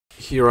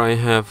Here I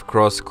have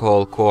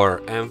Crosscall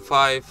Core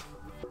M5,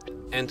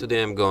 and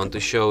today I'm going to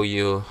show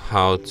you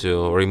how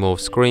to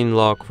remove screen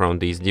lock from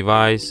this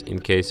device in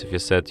case if you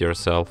set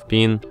yourself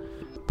PIN,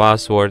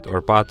 password or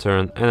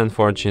pattern and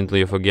unfortunately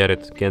you forget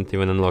it, can't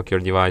even unlock your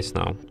device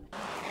now.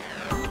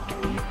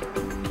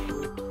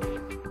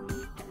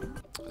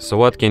 So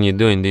what can you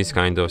do in this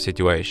kind of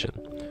situation?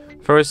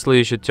 Firstly,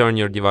 you should turn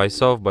your device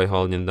off by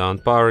holding down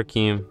power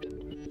key,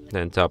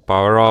 then tap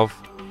power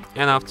off,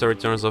 and after it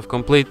turns off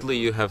completely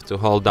you have to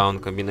hold down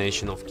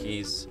combination of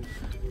keys,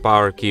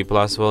 power key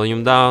plus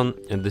volume down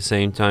at the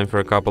same time for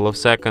a couple of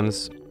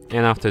seconds,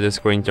 and after the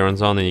screen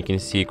turns on and you can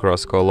see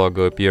Crosscall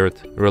logo appeared,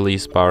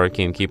 release power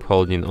key and keep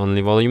holding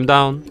only volume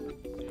down.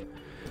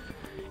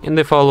 In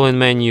the following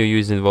menu,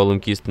 using volume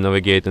keys to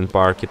navigate and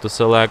power key to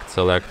select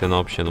an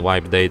option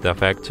wipe data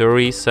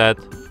factory reset,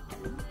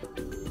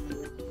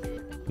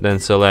 then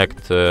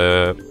select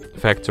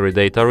factory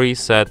data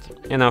reset,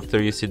 and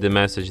after you see the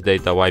message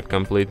data wipe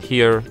complete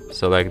here,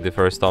 select the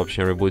first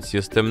option reboot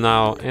system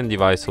now and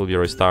device will be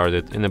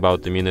restarted in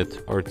about a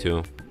minute or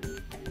two.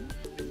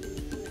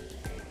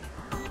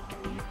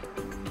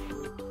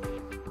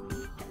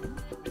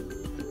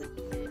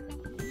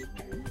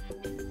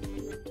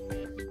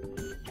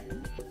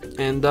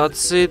 And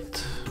that's it.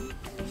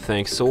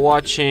 Thanks for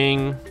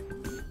watching.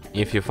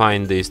 If you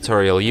find this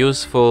tutorial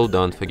useful,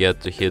 don't forget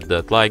to hit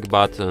that like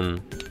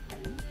button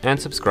and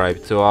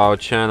subscribe to our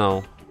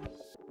channel.